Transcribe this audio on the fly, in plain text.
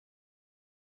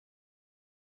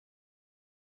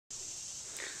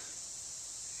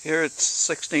Here it's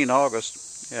 16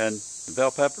 August, and the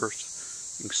bell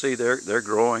peppers, you can see they're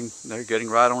growing. They're getting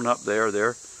right on up there.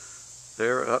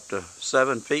 They're up to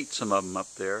 7 feet, some of them up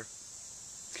there.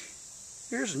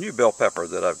 Here's a new bell pepper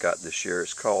that I've got this year.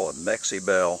 It's called a Mexi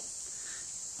Bell.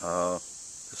 The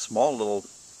small little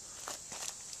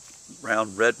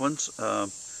round red ones,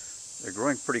 they're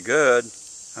growing pretty good.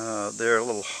 They're a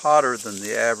little hotter than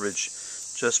the average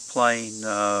just plain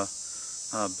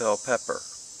bell pepper.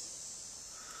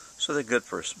 So they're good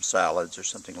for some salads or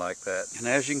something like that. And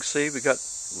as you can see, we got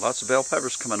lots of bell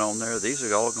peppers coming on there. These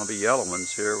are all going to be yellow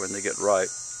ones here when they get ripe.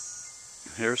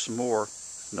 Here's some more.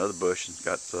 Another bush has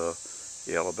got the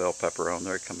yellow bell pepper on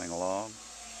there coming along.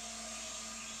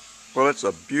 Well, it's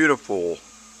a beautiful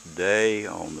day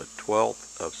on the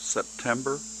 12th of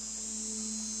September.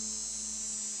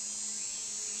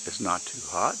 It's not too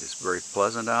hot. It's very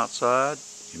pleasant outside.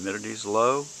 Humidity's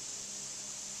low.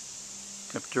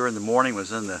 Temperature in the morning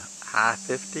was in the high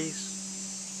 50s.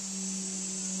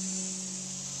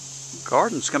 The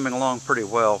garden's coming along pretty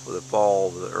well for the fall,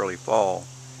 the early fall.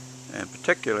 And in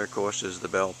particular, of course, is the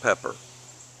bell pepper.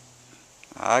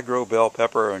 I grow bell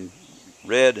pepper and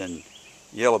red and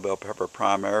yellow bell pepper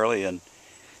primarily, and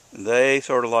they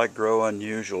sort of like grow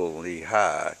unusually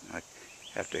high.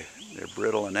 They're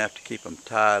brittle and have to keep them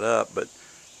tied up, but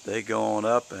they go on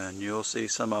up, and you'll see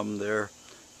some of them there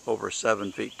over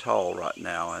 7 feet tall right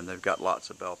now, and they've got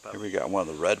lots of bell pepper. Here we got one of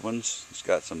the red ones. It's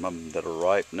got some of them that are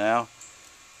ripe now,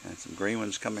 and some green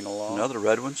ones coming along. Another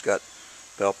red one's got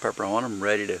bell pepper on them,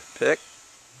 ready to pick.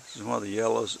 This is one of the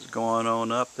yellows that's going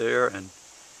on up there, and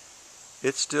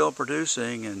it's still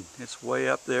producing, and it's way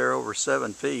up there over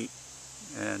 7 feet,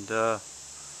 and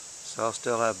so I'll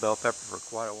still have bell pepper for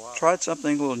quite a while. Tried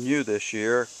something a little new this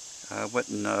year. I went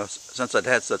and since I'd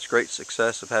had such great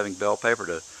success of having bell pepper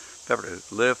to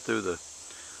live through the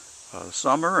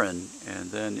summer and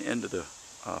then into the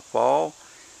fall,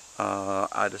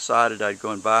 I decided I'd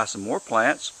go and buy some more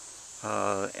plants,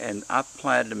 and I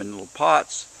planted them in little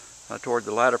pots toward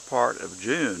the latter part of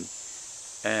June,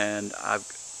 and I've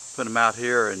put them out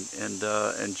here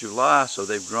in July, so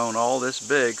they've grown all this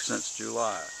big since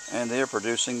July, and they're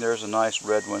producing. There's a nice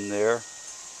red one there,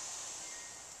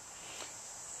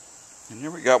 and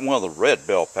here we got one of the red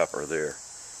bell pepper there.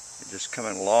 Just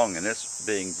coming along, and it's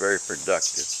being very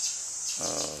productive.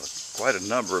 Quite a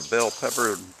number of bell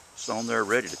peppers on there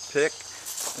ready to pick,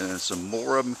 and some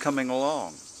more of them coming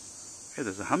along. Hey,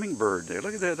 there's a hummingbird there.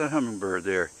 Look at that hummingbird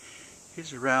there.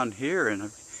 He's around here, and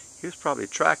he was probably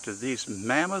attracted to these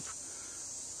mammoth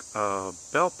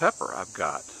bell pepper I've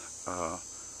got.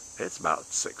 It's about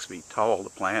 6 feet tall, the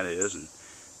plant is, and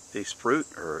these fruit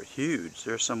are huge.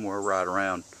 They're somewhere right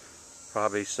around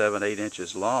probably 7-8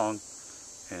 inches long.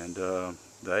 And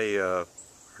they are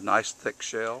nice thick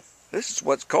shell. This is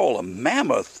what's called a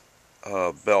mammoth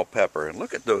bell pepper, and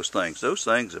look at those things. Those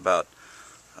things about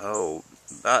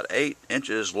 8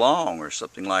 inches long or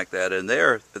something like that, and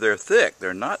they're thick.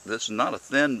 They're not. This is not a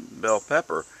thin bell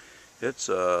pepper. It's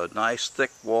a nice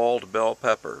thick-walled bell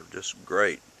pepper. Just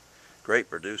great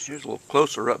producer. Here's a little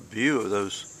closer up view of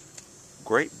those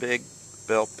great big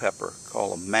bell pepper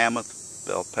called a mammoth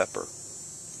bell pepper.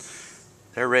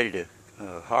 They're ready to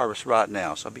harvest right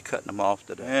now, so I'll be cutting them off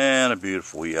today. And a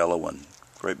beautiful yellow one,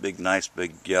 great big nice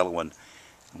big yellow one,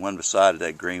 and one beside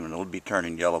that green one. It'll be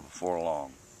turning yellow before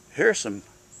long. Here's some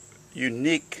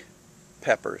unique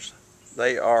peppers.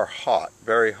 They are hot,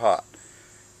 very hot,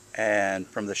 and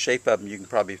from the shape of them you can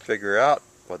probably figure out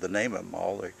what the name of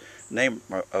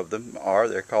them are.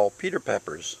 They're called Peter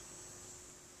peppers.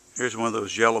 Here's one of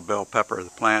those yellow bell pepper.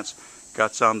 The plants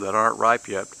got some that aren't ripe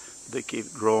yet. They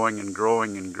keep growing and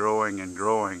growing and growing and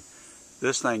growing.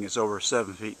 This thing is over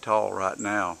 7 feet tall right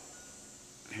now.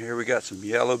 Here we got some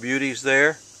yellow beauties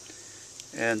there,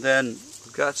 and then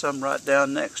we've got some right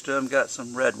down next to them, got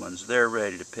some red ones. They're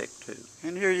ready to pick too.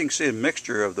 And here you can see a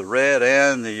mixture of the red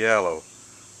and the yellow.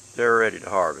 They're ready to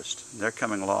harvest. They're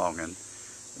coming along, and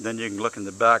then you can look in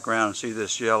the background and see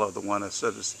this yellow, the one that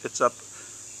says it's up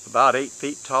about 8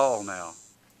 feet tall now.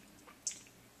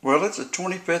 Well, it's the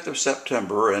 25th of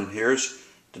September, and here's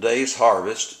today's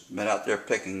harvest. Been out there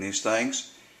picking these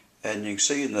things, and you can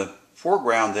see in the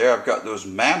foreground there I've got those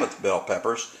mammoth bell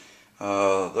peppers.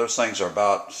 Those things are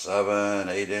about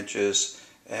 7-8 inches,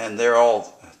 and they're all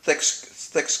thick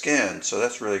skinned, so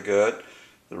that's really good.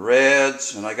 The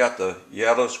reds, and I got the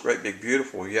yellows, great big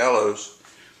beautiful yellows,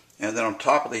 and then on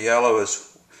top of the yellow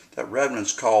is that red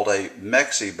one's called a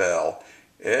Mexi Bell.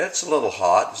 It's a little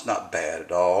hot, it's not bad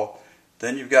at all.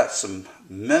 Then you've got some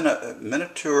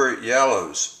miniature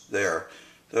yellows there.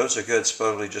 Those are good,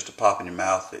 supposedly just to pop in your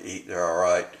mouth to eat. They're all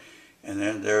right. And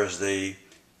then there's the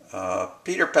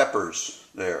Peter peppers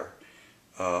there.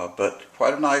 But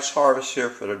quite a nice harvest here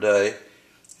for today,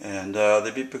 and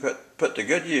they'll be put to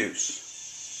good use.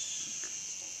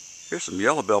 Here's some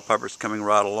yellow bell peppers coming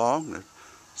right along.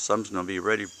 Some's going to be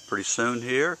ready pretty soon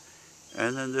here,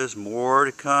 and then there's more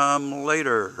to come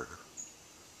later.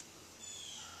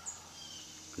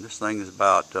 And this thing is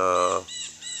about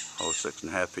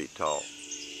 6.5 feet tall.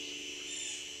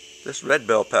 This red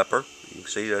bell pepper, you can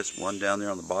see there's one down there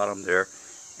on the bottom there,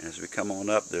 and as we come on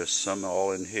up, there's some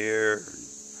all in here.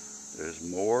 There's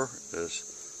more.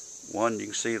 There's one you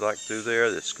can see like through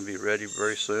there that's going to be ready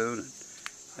very soon,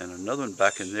 and another one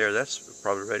back in there that's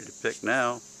probably ready to pick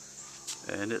now,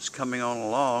 and it's coming on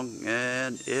along,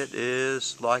 and it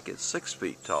is like it's 6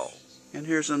 feet tall. And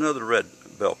here's another red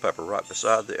bell pepper right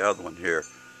beside the other one here,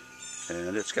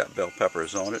 and it's got bell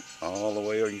peppers on it all the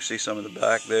way over. You can see some in the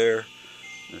back there.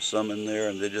 There's some in there,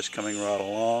 and they're just coming right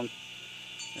along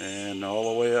and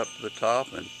all the way up to the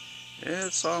top, and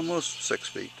it's almost 6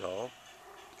 feet tall.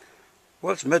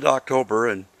 Well, it's mid-October,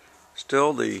 and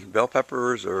still the bell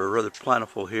peppers are rather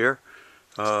plentiful here.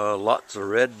 Lots of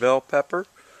red bell pepper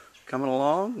coming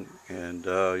along, and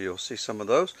you'll see some of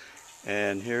those.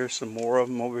 And here's some more of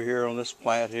them over here on this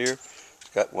plant here. It's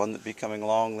got one that be coming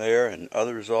along there, and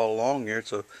others all along here.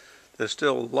 So there's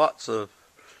still lots of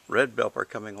red bell pepper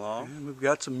coming along. And we've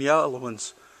got some yellow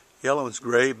ones,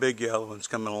 gray, big yellow ones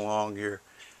coming along here.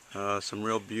 Some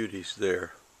real beauties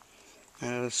there.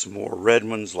 And some more red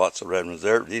ones, lots of red ones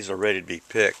there. These are ready to be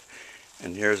picked.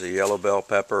 And here's a yellow bell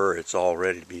pepper. It's all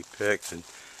ready to be picked. And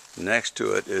next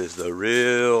to it is the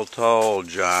real tall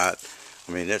giant.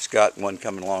 I mean, it's got one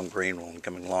coming along, green one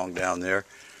coming along down there.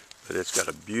 But it's got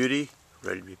a beauty,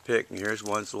 ready to be picked. And here's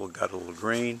one that's got a little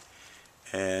green.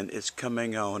 And it's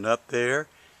coming on up there.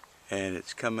 And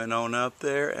it's coming on up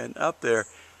there and up there.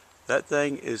 That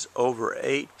thing is over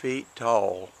 8 feet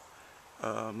tall.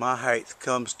 My height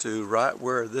comes to right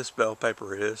where this bell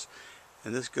pepper is,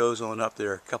 and this goes on up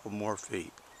there a couple more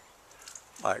feet.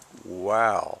 Like,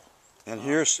 wow. And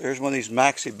here's one of these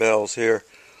maxi bells here.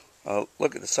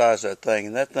 Look at the size of that thing,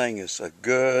 and that thing is a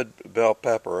good bell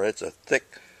pepper. It's a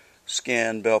thick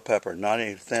skinned bell pepper, not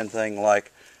any thin thing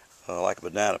like a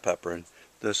banana pepper. And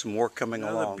there's some more coming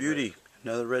along. Another beauty,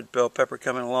 another red bell pepper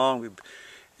coming along.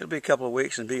 It'll be a couple of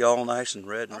weeks and be all nice and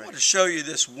red. I want to show you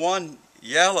this one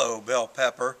yellow bell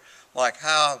pepper, like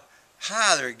how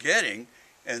high they're getting.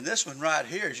 And this one right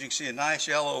here, as you can see, a nice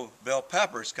yellow bell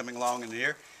pepper is coming along in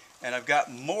here. And I've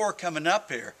got more coming up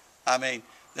here. I mean,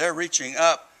 they're reaching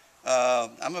up.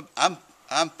 I'm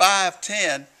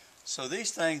 5'10", so these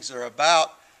things are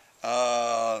about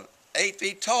 8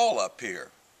 feet tall up here.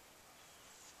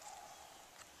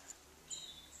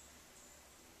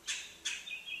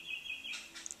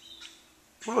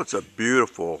 Well, it's a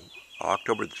beautiful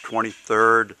October the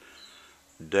 23rd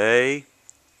day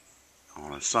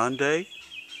on a Sunday.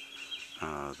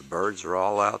 The birds are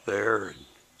all out there, and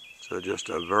so just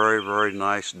a very, very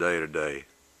nice day today.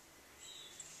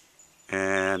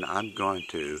 And I'm going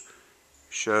to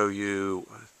show you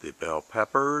the bell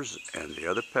peppers and the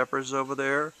other peppers over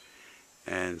there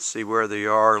and see where they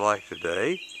are like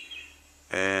today.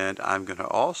 And I'm going to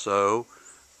also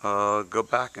go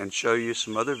back and show you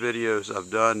some other videos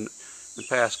I've done the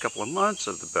past couple of months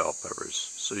of the bell peppers,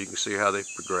 so you can see how they've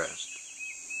progressed.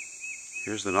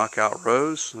 Here's the knockout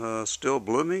rose, still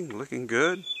blooming, looking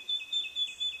good.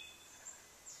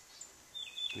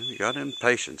 And we got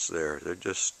impatiens there. They're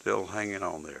just still hanging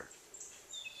on there.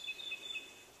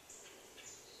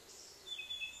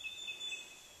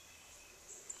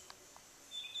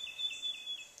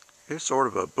 Here's sort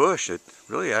of a bush. It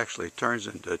really actually turns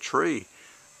into a tree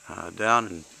down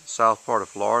in the south part of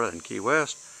Florida in Key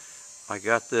West. I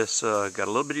got this, got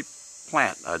a little bitty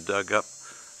plant I dug up,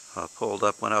 pulled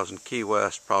up when I was in Key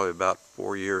West probably about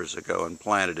 4 years ago, and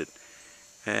planted it.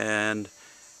 And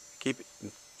keep it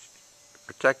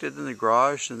protected in the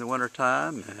garage in the winter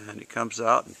time, and it comes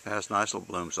out and has nice little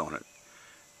blooms on it.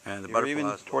 And the butterflies,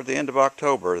 even toward the end of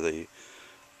October, the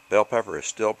bell pepper is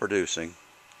still producing,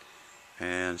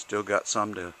 and still got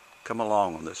some to come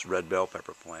along on this red bell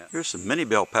pepper plant. Here's some mini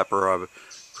bell pepper I've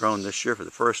grown this year for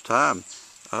the first time.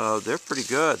 They're pretty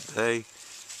good. They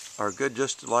are good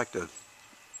just to like to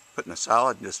put in a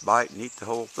salad and just bite and eat the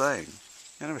whole thing.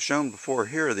 And I've shown before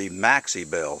here the maxi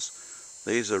bells.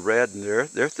 These are red, and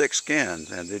they're thick skinned,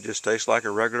 and they just taste like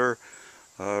a regular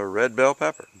red bell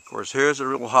pepper. Of course, here's the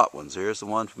real hot ones. Here's the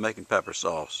one for making pepper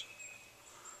sauce.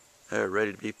 They're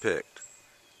ready to be picked.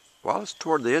 While it's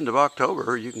toward the end of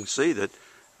October, you can see that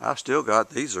I've still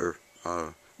got, these are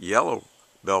yellow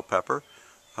bell pepper.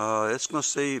 It's going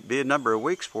to be a number of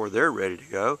weeks before they're ready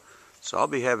to go. So I'll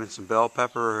be having some bell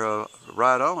pepper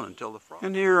right on until the frost.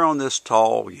 And here on this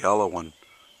tall yellow one,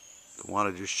 the one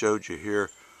I just showed you here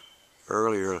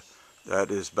earlier, that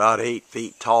is about 8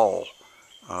 feet tall.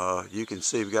 You can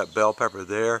see we've got bell pepper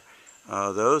there.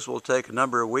 Those will take a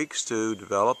number of weeks to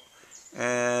develop,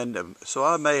 and so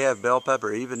I may have bell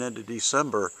pepper even into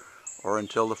December or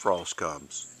until the frost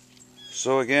comes.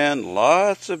 So again,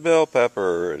 lots of bell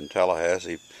pepper in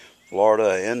Tallahassee,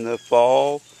 Florida in the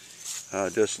fall.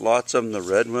 Just lots of them. The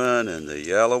red one and the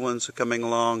yellow ones are coming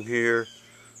along here.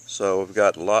 So we've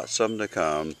got lots of them to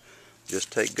come.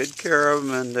 Just take good care of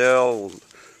them and they'll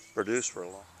produce for a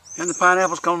long time. And the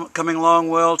pineapple's coming along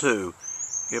well too.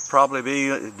 It'll probably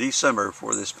be December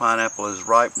before this pineapple is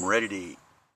ripe and ready to eat.